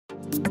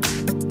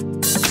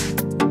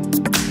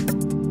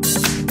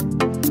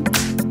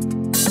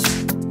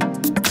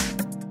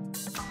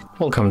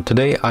Welcome,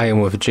 today I am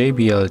with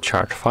JBL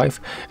Charge 5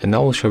 and I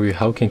will show you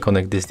how you can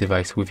connect this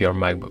device with your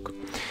MacBook.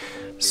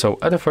 So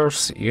at the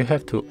first you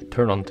have to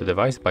turn on the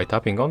device by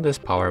tapping on this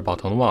power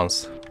button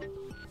once.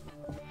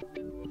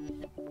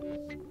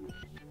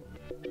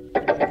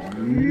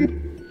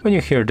 When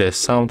you hear this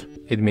sound,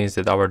 it means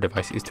that our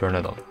device is turned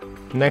on.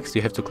 Next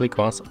you have to click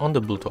once on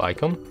the Bluetooth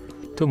icon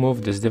to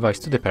move this device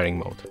to the pairing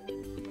mode.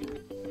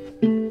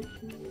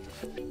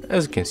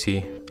 As you can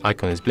see,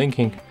 icon is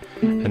blinking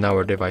and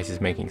our device is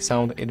making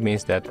sound. It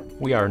means that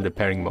we are in the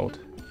pairing mode.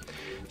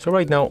 So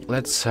right now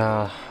let's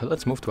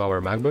move to our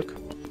MacBook.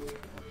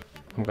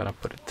 I'm gonna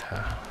put it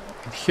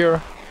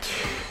here.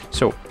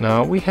 So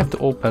now we have to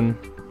open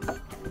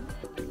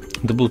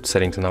the Bluetooth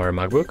settings on our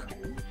MacBook.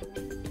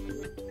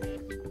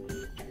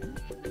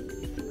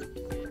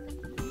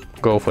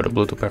 Go for the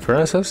Bluetooth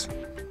preferences.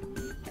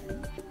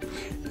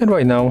 And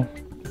right now,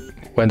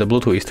 when the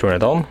Bluetooth is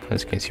turned on,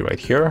 as you can see right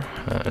here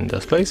in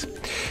this place,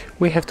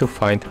 we have to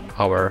find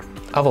our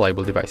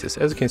available devices.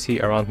 As you can see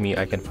around me,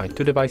 I can find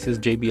two devices,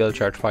 JBL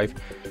Charge 5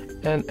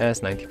 and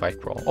S95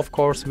 Pro. Of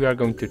course, we are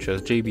going to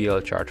choose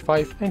JBL Charge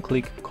 5 and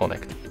click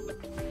Connect.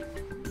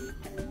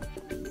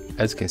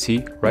 As you can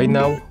see, right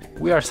now,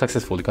 we are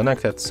successfully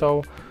connected,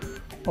 so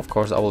of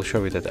course I will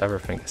show you that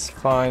everything is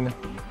fine,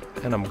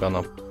 and I'm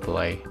gonna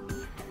play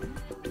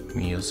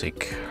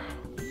music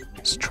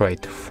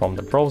straight from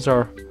the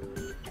browser.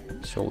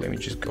 So let me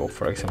just go,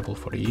 for example,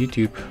 for the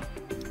YouTube,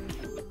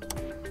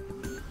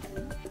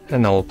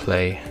 and I'll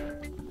play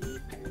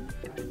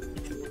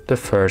the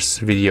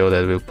first video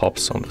that will pop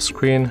on the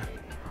screen.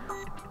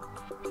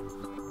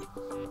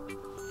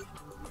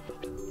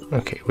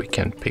 Okay, we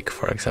can pick,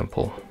 for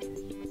example,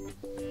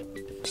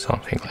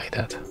 something like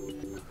that.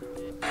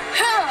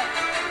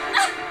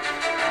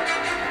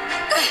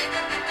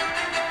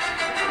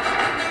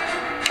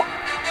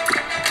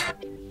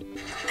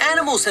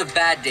 Animals have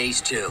bad days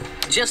too,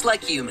 just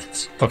like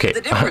humans. Okay,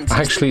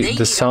 actually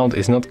the sound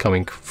is not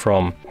coming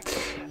from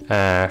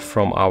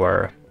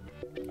our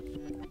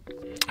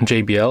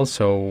JBL,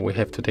 so we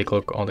have to take a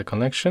look on the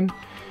connection.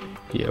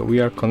 Yeah, we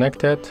are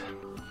connected.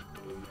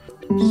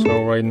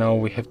 So right now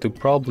we have to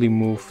probably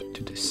move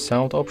to the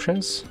sound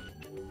options.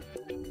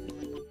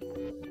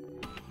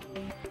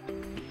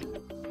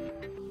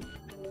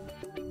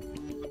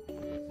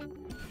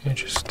 Yeah,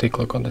 just take a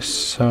look on the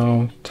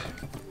sound.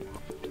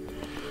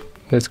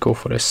 Let's go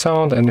for the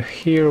sound, and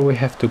here we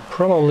have to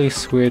probably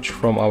switch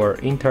from our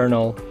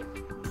internal.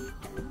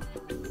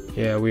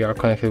 Yeah, we are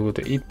connected with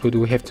the input.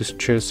 We have to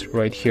choose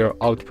right here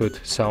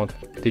output sound,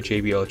 the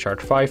JBL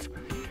Charge 5,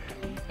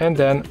 and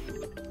then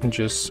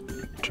just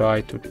try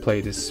to play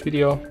this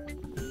video.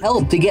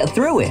 Help to get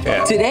through it.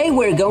 Yeah. Today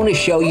we're going to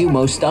show you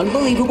most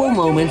unbelievable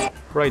moments.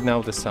 Right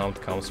now the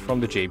sound comes from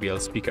the JBL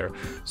speaker.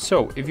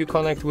 So if you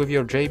connect with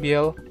your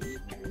JBL,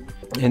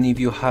 and if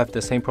you have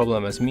the same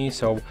problem as me,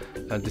 so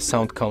the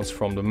sound comes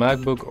from the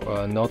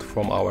MacBook, not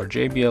from our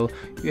JBL,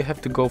 you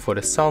have to go for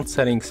the sound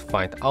settings,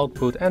 find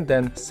output, and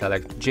then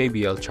select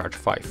JBL Charge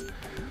 5.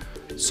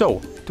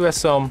 So to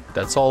assume,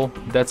 that's all.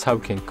 That's how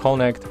you can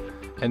connect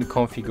and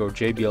configure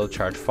JBL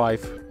Charge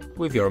 5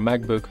 with your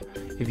MacBook.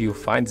 If you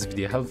find this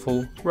video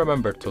helpful,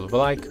 remember to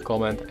like,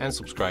 comment, and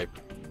subscribe.